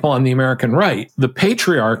the people on the American right. The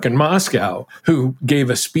patriarch in Moscow, who gave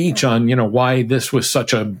a speech on, why this was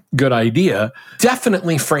such a good idea,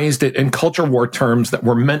 definitely phrased it in culture war terms that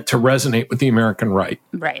were meant to resonate with the American right.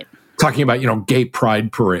 Right. Talking about, gay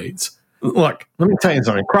pride parades. Look, let me tell you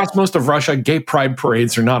something. Across most of Russia, gay pride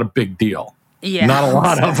parades are not a big deal. Yeah. Not a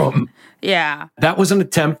lot of them. Yeah. That was an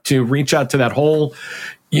attempt to reach out to that whole,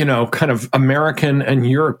 kind of American and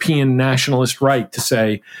European nationalist right to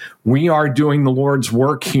say, we are doing the Lord's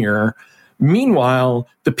work here. Meanwhile,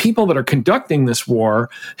 the people that are conducting this war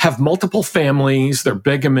have multiple families. They're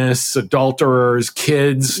bigamists, adulterers,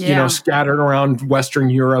 kids, scattered around Western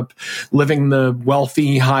Europe, living the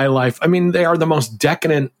wealthy high life. I mean, they are the most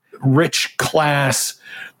decadent, rich class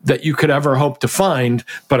that you could ever hope to find.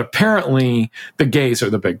 But apparently, the gays are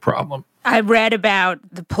the big problem. I read about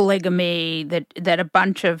the polygamy, that a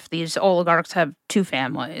bunch of these oligarchs have two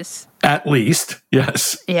families. At least,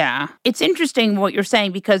 yes. Yeah. It's interesting what you're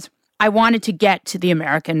saying because I wanted to get to the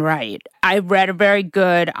American right. I read a very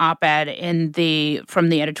good op-ed from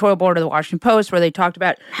the editorial board of the Washington Post where they talked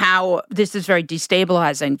about how this is very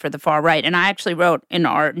destabilizing for the far right. And I actually wrote in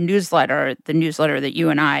our newsletter, the newsletter that you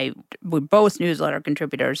and I were both newsletter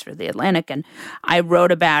contributors for The Atlantic, and I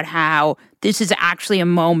wrote about how this is actually a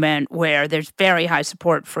moment where there's very high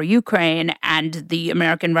support for Ukraine and the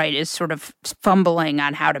American right is sort of fumbling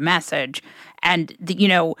on how to message. And,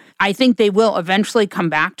 I think they will eventually come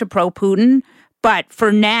back to pro-Putin. But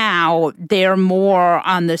for now, they're more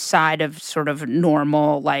on the side of sort of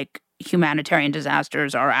normal, humanitarian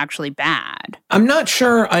disasters are actually bad. I'm not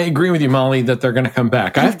sure I agree with you, Molly, that they're going to come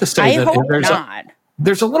back. I have to say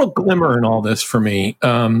there's a little glimmer in all this for me.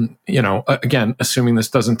 Again, assuming this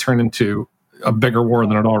doesn't turn into a bigger war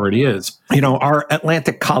than it already is. Our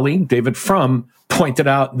Atlantic colleague, David Frum, pointed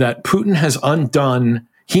out that Putin has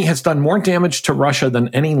done more damage to Russia than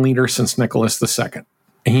any leader since Nicholas II.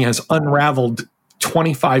 He has unraveled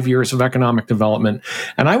 25 years of economic development.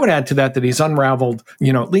 And I would add to that he's unraveled,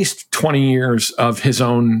 at least 20 years of his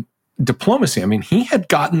own diplomacy. I mean, he had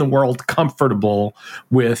gotten the world comfortable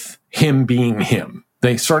with him being him.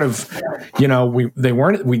 They sort of,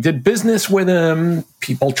 we did business with him.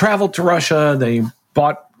 People traveled to Russia.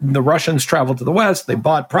 The Russians traveled to the West. They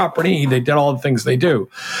bought property. They did all the things they do.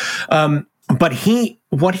 But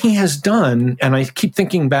what he has done, and I keep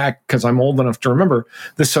thinking back because I'm old enough to remember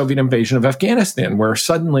the Soviet invasion of Afghanistan, where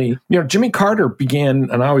suddenly, Jimmy Carter began,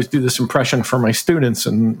 and I always do this impression for my students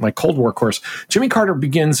in my Cold War course. Jimmy Carter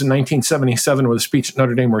begins in 1977 with a speech at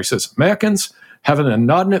Notre Dame where he says, Americans have an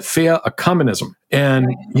inordinate fear of communism.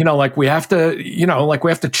 And, we have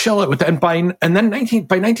to chill it with that. And by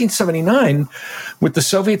 1979, with the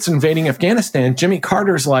Soviets invading Afghanistan, Jimmy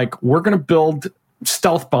Carter's like, we're going to build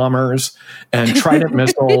stealth bombers and Trident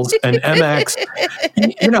missiles and MX.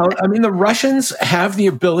 The Russians have the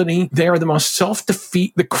ability. They are the most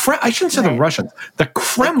self-defeat. I shouldn't say the Russians. The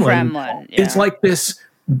Kremlin is like this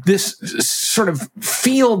sort of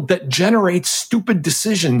field that generates stupid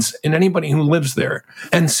decisions in anybody who lives there.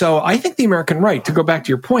 And so I think the American right, to go back to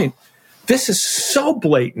your point, this is so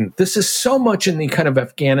blatant. This is so much in the kind of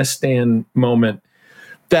Afghanistan moment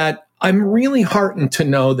that I'm really heartened to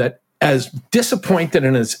know that as disappointed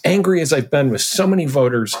and as angry as I've been with so many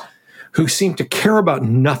voters who seem to care about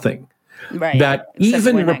nothing, that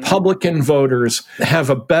even Republican voters have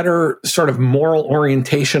a better sort of moral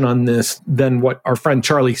orientation on this than what our friend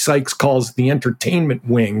Charlie Sykes calls the entertainment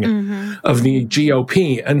wing of the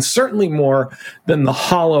GOP, and certainly more than the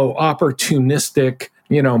hollow, opportunistic,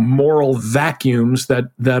 moral vacuums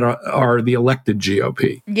that are the elected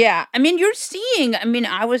GOP. Yeah. I mean,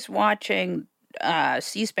 I was watching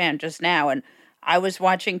C-SPAN just now, and I was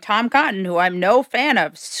watching Tom Cotton, who I'm no fan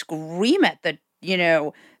of, scream at the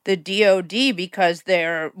DOD because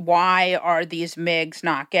why are these MiGs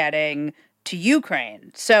not getting to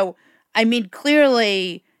Ukraine? So, I mean,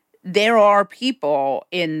 clearly there are people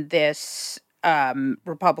in this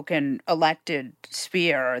Republican elected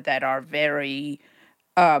sphere that are very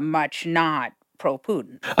much not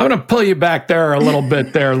pro-Putin. I'm going to pull you back there a little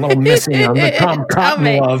bit a little missing on the Tom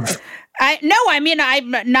Cotton love. I'm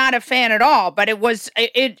not a fan at all, but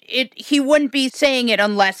he wouldn't be saying it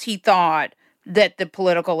unless he thought that the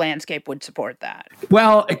political landscape would support that.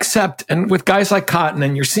 Well, and with guys like Cotton,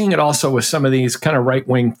 and you're seeing it also with some of these kind of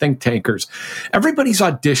right-wing think tankers, everybody's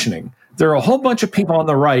auditioning. There are a whole bunch of people on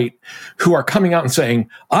the right who are coming out and saying,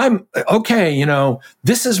 I'm okay,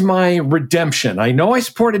 this is my redemption. I know I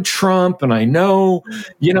supported Trump, and I know,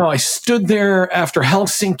 I stood there after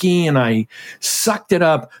Helsinki and I sucked it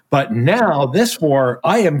up. But now this war,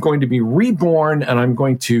 I am going to be reborn, and I'm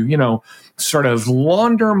going to, sort of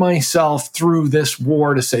launder myself through this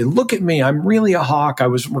war to say, look at me, I'm really a hawk. I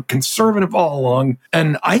was conservative all along.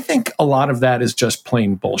 And I think a lot of that is just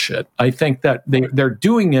plain bullshit. I think that they're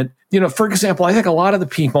doing it. For example, I think a lot of the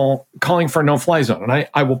people calling for a no-fly zone, and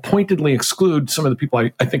I will pointedly exclude some of the people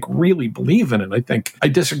I think really believe in it. I think I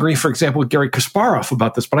disagree, for example, with Gary Kasparov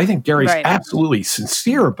about this, but I think Gary's absolutely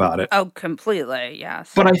sincere about it. Oh, completely,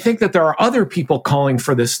 yes. But I think that there are other people calling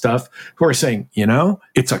for this stuff who are saying,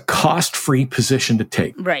 it's a cost-free position to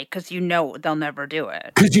take. Right, because they'll never do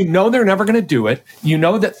it. Because they're never going to do it. You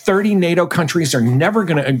know that 30 NATO countries are never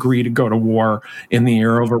going to agree to go to war in the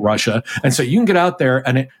air over Russia. And so you can get out there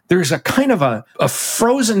and there's a kind of a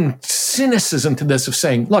frozen cynicism to this of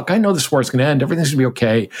saying, look, I know this war is going to end. Everything's going to be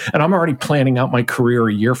okay. And I'm already planning out my career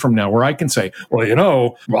a year from now where I can say,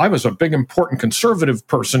 well, I was a big, important conservative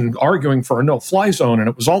person arguing for a no-fly zone. And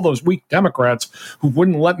it was all those weak Democrats who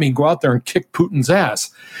wouldn't let me go out there and kick Putin's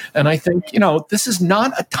ass. And I think, this is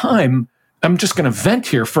not a time. I'm just going to vent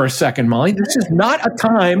here for a second, Molly. This is not a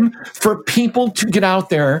time for people to get out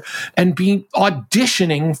there and be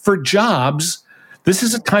auditioning for jobs. This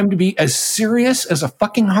is a time to be as serious as a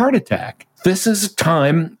fucking heart attack. This is a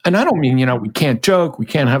time, and I don't mean, we can't joke, we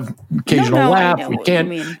can't have occasional laugh, we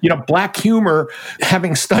can't, black humor,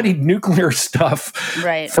 having studied nuclear stuff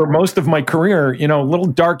for most of my career, little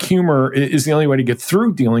dark humor is the only way to get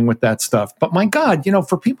through dealing with that stuff. But my God,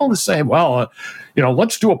 for people to say, well,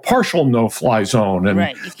 let's do a partial no-fly zone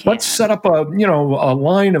and let's set up a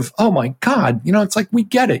line of, oh my God, it's like, we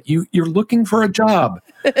get it. You're looking for a job.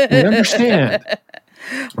 We understand.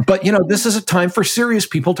 But, this is a time for serious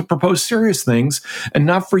people to propose serious things and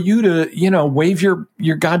not for you to, wave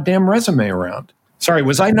your goddamn resume around. Sorry,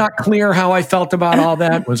 was I not clear how I felt about all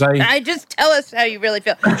that? I just tell us how you really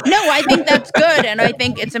feel. No, I think that's good. And I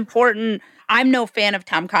think it's important. I'm no fan of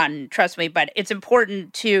Tom Cotton, trust me, but it's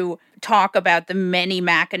important to talk about the many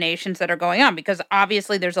machinations that are going on because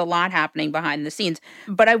obviously there's a lot happening behind the scenes.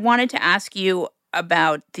 But I wanted to ask you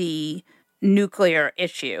about the nuclear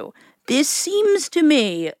issue. This seems to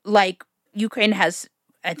me like Ukraine has,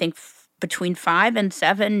 I think, between 5 and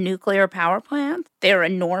 7 nuclear power plants. They're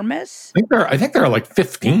enormous. I think there are like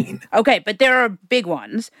 15. Okay, but there are big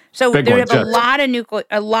ones. So they have a lot of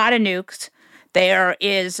nukes. There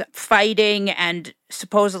is fighting, and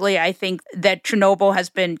supposedly I think that Chernobyl has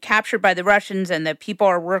been captured by the Russians and that people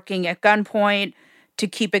are working at gunpoint to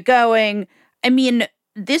keep it going. I mean,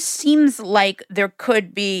 this seems like there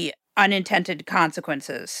could be unintended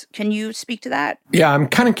consequences. Can you speak to that? Yeah, I'm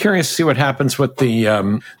kind of curious to see what happens with the,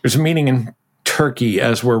 there's a meeting in Turkey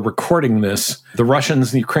as we're recording this. The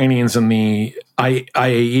Russians, the Ukrainians, and the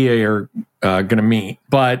IAEA are going to meet.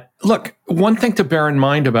 But look, one thing to bear in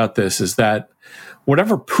mind about this is that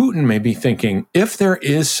whatever Putin may be thinking, if there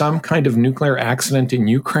is some kind of nuclear accident in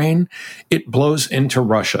Ukraine, it blows into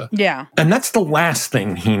Russia. Yeah. And that's the last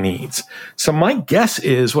thing he needs. So my guess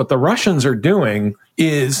is what the Russians are doing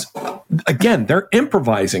is, again, they're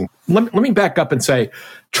improvising. Let me back up and say,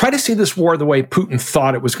 try to see this war the way Putin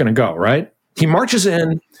thought it was going to go, right? He marches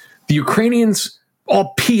in, the Ukrainians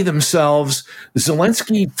all pee themselves.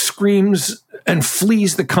 Zelensky screams and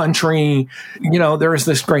flees the country. There is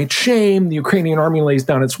this great shame. The Ukrainian army lays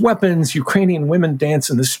down its weapons. Ukrainian women dance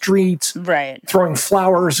in the streets, throwing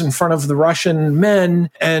flowers in front of the Russian men,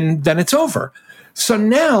 and then it's over. So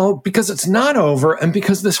now, because it's not over, and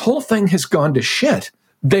because this whole thing has gone to shit,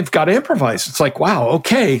 they've got to improvise. It's like, wow,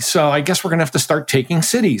 okay, so I guess we're going to have to start taking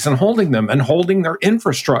cities and holding them and holding their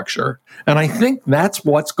infrastructure. And I think that's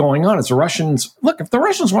what's going on. Is the Russians, look, if the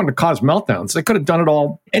Russians wanted to cause meltdowns, they could have done it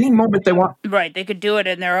all any moment they want. Right, they could do it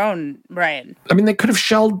in their own right. I mean, they could have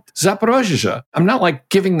shelled Zaporozhye. I'm not like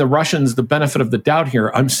giving the Russians the benefit of the doubt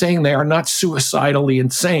here. I'm saying they are not suicidally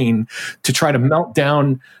insane to try to melt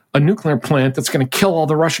down a nuclear plant that's going to kill all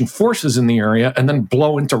the Russian forces in the area and then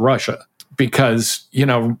blow into Russia. Because,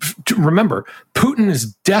 remember, Putin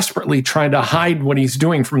is desperately trying to hide what he's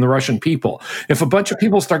doing from the Russian people. If a bunch of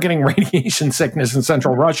people start getting radiation sickness in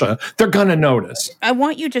central Russia, they're going to notice. I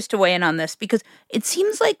want you just to weigh in on this because it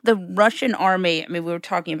seems like the Russian army, I mean, we were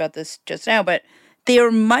talking about this just now, but they are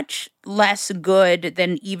much less good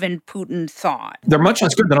than even Putin thought. They're much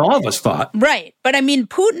less good than all of us thought. Right. But I mean,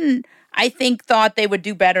 Putin, I think, thought they would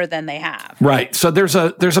do better than they have. Right. So there's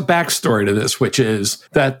a backstory to this, which is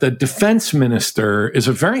that the defense minister is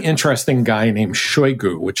a very interesting guy named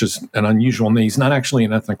Shoigu, which is an unusual name. He's not actually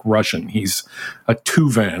an ethnic Russian. He's a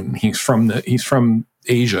Tuvan. He's from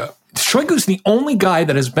Asia. Shoigu's the only guy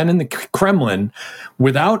that has been in the Kremlin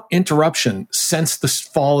without interruption since the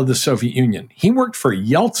fall of the Soviet Union. He worked for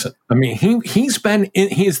Yeltsin. I mean, he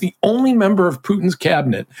is the only member of Putin's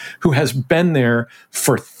cabinet who has been there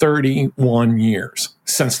for 31 years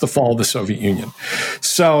since the fall of the Soviet Union.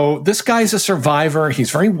 So this guy's a survivor.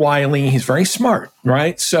 He's very wily. He's very smart,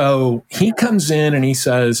 right? So he comes in and he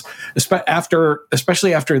says,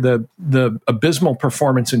 especially after the abysmal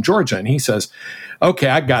performance in Georgia, and he says, okay,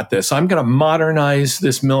 I got this. I'm going to modernize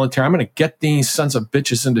this military. I'm going to get these sons of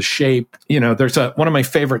bitches into shape. There's one of my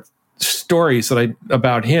favorite stories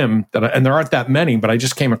about him and there aren't that many, but I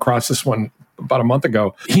just came across this one about a month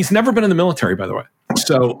ago. He's never been in the military, by the way.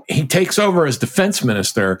 So he takes over as defense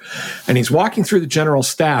minister and he's walking through the general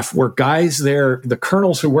staff where guys there, the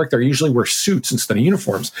colonels who work there usually wear suits instead of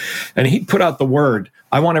uniforms. And he put out the word,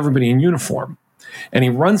 I want everybody in uniform. And he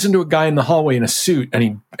runs into a guy in the hallway in a suit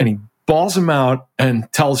and he balls him out and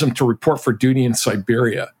tells him to report for duty in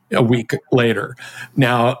Siberia a week later.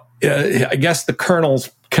 Now, I guess the colonel's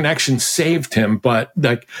connection saved him, but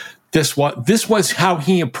this was how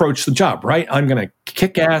he approached the job, right? I'm going to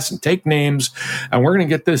kick ass and take names, and we're going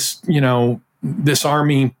to get this, this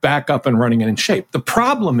army back up and running and in shape. The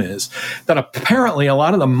problem is that apparently a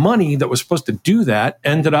lot of the money that was supposed to do that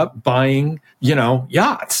ended up buying,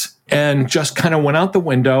 yachts. And just kind of went out the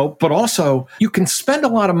window. But also, you can spend a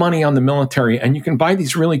lot of money on the military and you can buy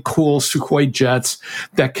these really cool Sukhoi jets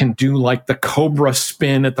that can do like the Cobra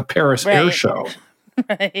spin at the Paris Air Show.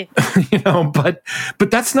 Right. But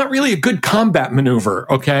that's not really a good combat maneuver,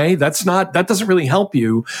 okay? That doesn't really help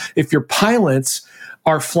you if your pilots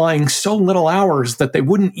are flying so little hours that they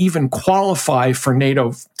wouldn't even qualify for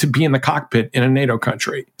NATO to be in the cockpit in a NATO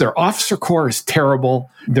country. Their officer corps is terrible.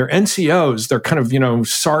 Their NCOs, they're kind of,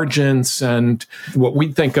 sergeants and what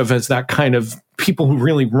we think of as that kind of people who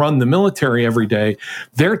really run the military every day.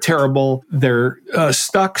 They're terrible. They're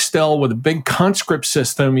stuck still with a big conscript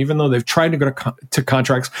system, even though they've tried to go to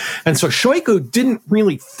contracts. And so Shoigu didn't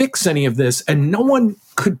really fix any of this, and no one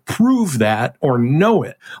could prove that or know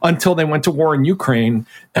it until they went to war in Ukraine.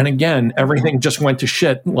 And again, everything just went to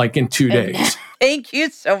shit like in 2 days. Thank you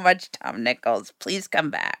so much, Tom Nichols. Please come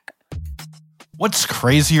back. What's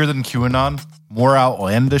crazier than QAnon? More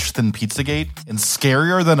outlandish than Pizzagate? And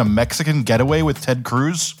scarier than a Mexican getaway with Ted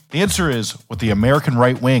Cruz? The answer is what the American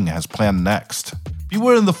right wing has planned next. Be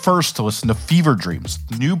one of the first to listen to Fever Dreams,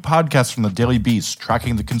 the new podcast from the Daily Beast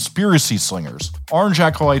tracking the conspiracy slingers, orange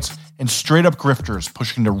acolytes, and straight-up grifters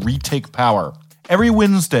pushing to retake power. Every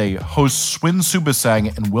Wednesday, hosts Swin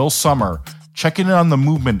Subasang and Will Sommer check in on the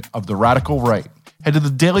movement of the radical right. Head to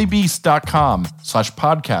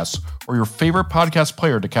thedailybeast.com/podcasts or your favorite podcast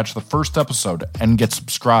player to catch the first episode and get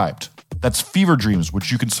subscribed. That's Fever Dreams,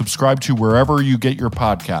 which you can subscribe to wherever you get your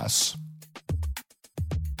podcasts.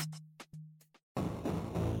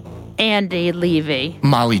 Andy Levy.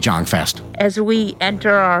 Molly Jongfest. As we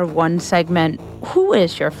enter our one segment, who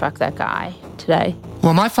is your fuck that guy today?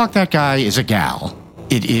 Well, my fuck that guy is a gal.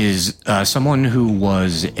 It is someone who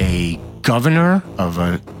was a governor of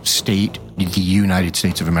a state in the United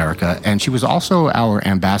States of America, and she was also our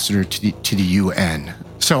ambassador to the UN.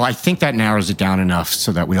 So I think that narrows it down enough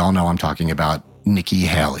so that we all know I'm talking about Nikki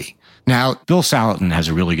Haley. Now, Bill Salatin has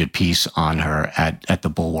a really good piece on her at the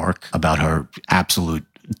Bulwark about her absolute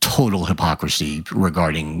total hypocrisy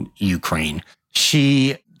regarding Ukraine.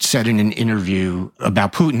 She said in an interview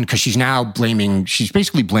about Putin, because she's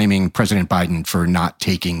basically blaming President Biden for not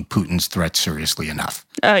taking Putin's threat seriously enough.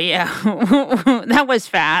 Oh, yeah. That was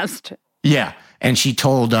fast. Yeah. And she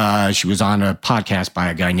told, she was on a podcast by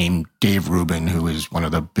a guy named Dave Rubin, who is one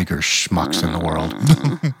of the bigger schmucks in the world.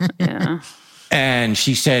 Yeah. And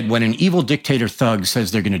she said, when an evil dictator thug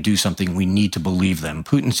says they're going to do something, we need to believe them.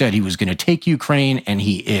 Putin said he was going to take Ukraine, and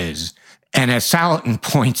he is. And as Salatin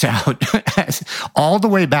points out, all the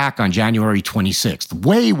way back on January 26th,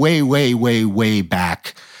 way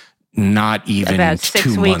back, not even about 6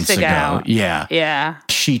 2 weeks months ago. Yeah.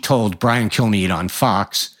 She told Brian Kilmeade on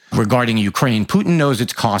Fox regarding Ukraine, Putin knows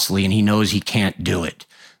it's costly and he knows he can't do it.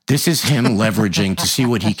 This is him leveraging to see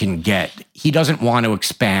what he can get. He doesn't want to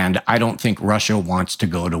expand. I don't think Russia wants to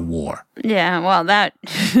go to war. Yeah, well, that...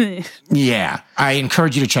 Yeah. I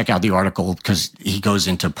encourage you to check out the article because he goes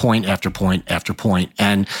into point after point after point.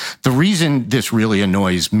 And the reason this really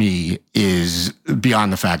annoys me is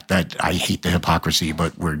beyond the fact that I hate the hypocrisy,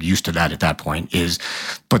 but we're used to that at that point is,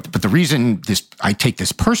 but the reason I take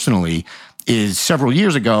this personally is several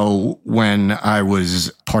years ago when I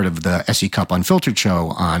was part of the SE Cup Unfiltered show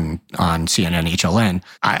on CNN HLN.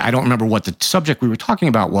 I don't remember what the subject we were talking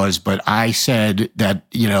about was, but I said that,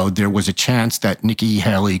 there was a chance that Nikki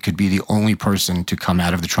Haley could be the only person to come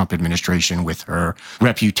out of the Trump administration with her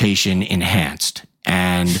reputation enhanced.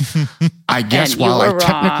 And I guess while I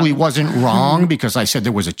technically wasn't wrong because I said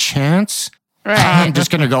there was a chance, right. I'm just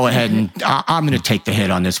going to go ahead and I'm going to take the hit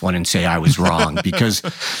on this one and say I was wrong because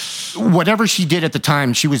whatever she did at the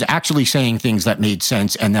time, she was actually saying things that made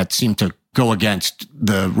sense and that seemed to go against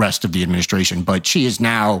the rest of the administration. But she has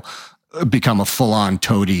now become a full-on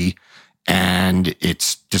toady, and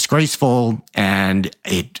it's disgraceful, and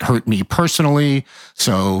it hurt me personally.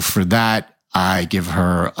 So for that, I give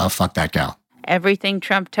her a fuck that gal. Everything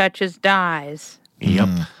Trump touches dies. Yep.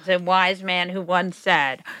 The wise man who once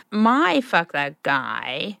said, my fuck that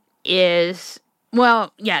guy is,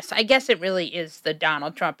 well, yes, I guess it really is the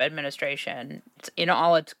Donald Trump administration in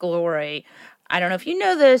all its glory. I don't know if you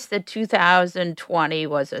know this, that 2020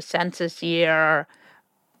 was a census year.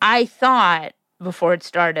 I thought before it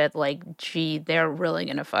started, gee, they're really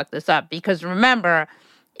going to fuck this up. Because remember,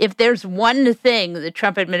 if there's one thing the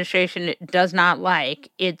Trump administration does not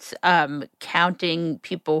like, it's counting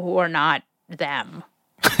people who are not them.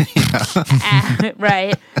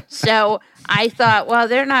 Right? So I thought, well,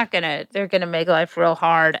 they're going to make life real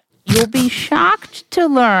hard. You'll be shocked to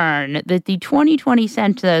learn that the 2020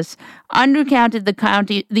 census undercounted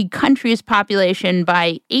the country's population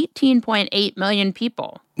by 18.8 million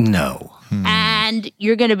people. No. And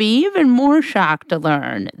you're going to be even more shocked to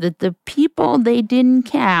learn that the people they didn't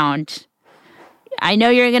count, I know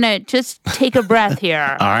you're going to just take a breath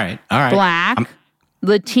here. All right. Black,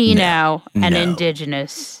 Latino, and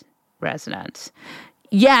indigenous residents.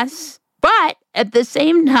 Yes, but at the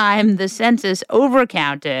same time, the census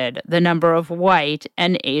overcounted the number of white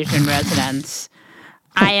and Asian residents.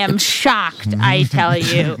 I am shocked, I tell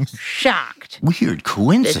you, shocked. Weird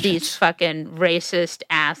coincidence. That these fucking racist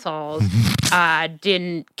assholes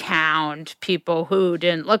didn't count people who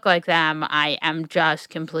didn't look like them. I am just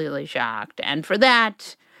completely shocked. And for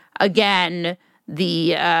that, again,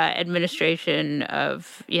 the administration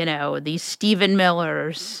of, these Stephen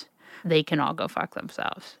Millers, they can all go fuck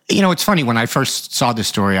themselves. It's funny. When I first saw this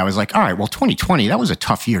story, I was like, all right, well, 2020, that was a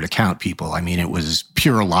tough year to count people. I mean, it was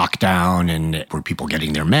pure lockdown, and were people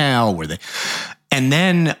getting their mail? And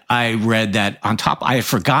then I read that on top, I had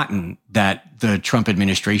forgotten that the Trump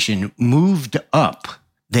administration moved up.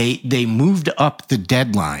 They moved up the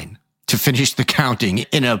deadline to finish the counting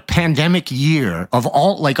in a pandemic year of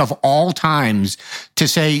all times, to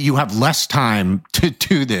say you have less time to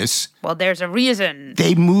do this. Well, there's a reason.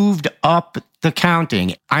 They moved up the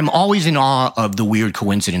counting. I'm always in awe of the weird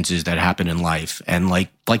coincidences that happen in life. And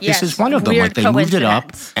yes, this is one of them. They moved it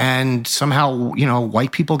up, and somehow,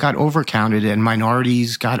 white people got overcounted and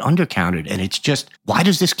minorities got undercounted. And it's just, why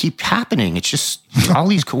does this keep happening? It's just all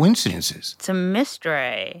these coincidences. It's a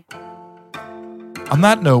mystery. On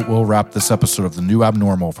that note, we'll wrap this episode of The New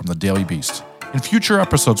Abnormal from The Daily Beast. In future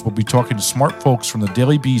episodes, we'll be talking to smart folks from The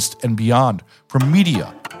Daily Beast and beyond, from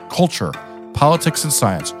media, culture, politics, and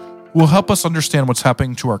science, who will help us understand what's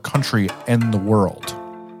happening to our country and the world.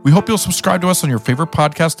 We hope you'll subscribe to us on your favorite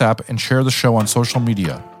podcast app and share the show on social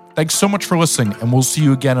media. Thanks so much for listening, and we'll see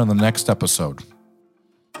you again on the next episode.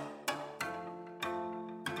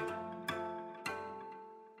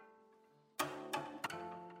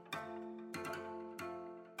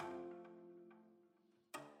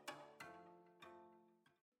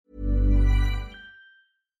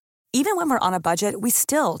 Even when we're on a budget, we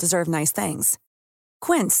still deserve nice things.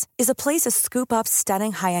 Quince is a place to scoop up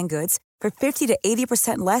stunning high-end goods for 50 to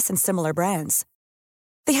 80% less than similar brands.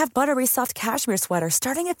 They have buttery soft cashmere sweaters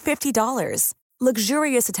starting at $50,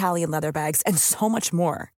 luxurious Italian leather bags, and so much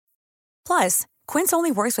more. Plus, Quince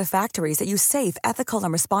only works with factories that use safe, ethical,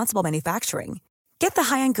 and responsible manufacturing. Get the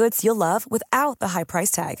high-end goods you'll love without the high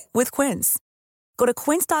price tag with Quince. Go to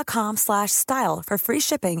quince.com/style for free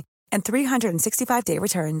shipping and 365-day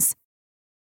returns.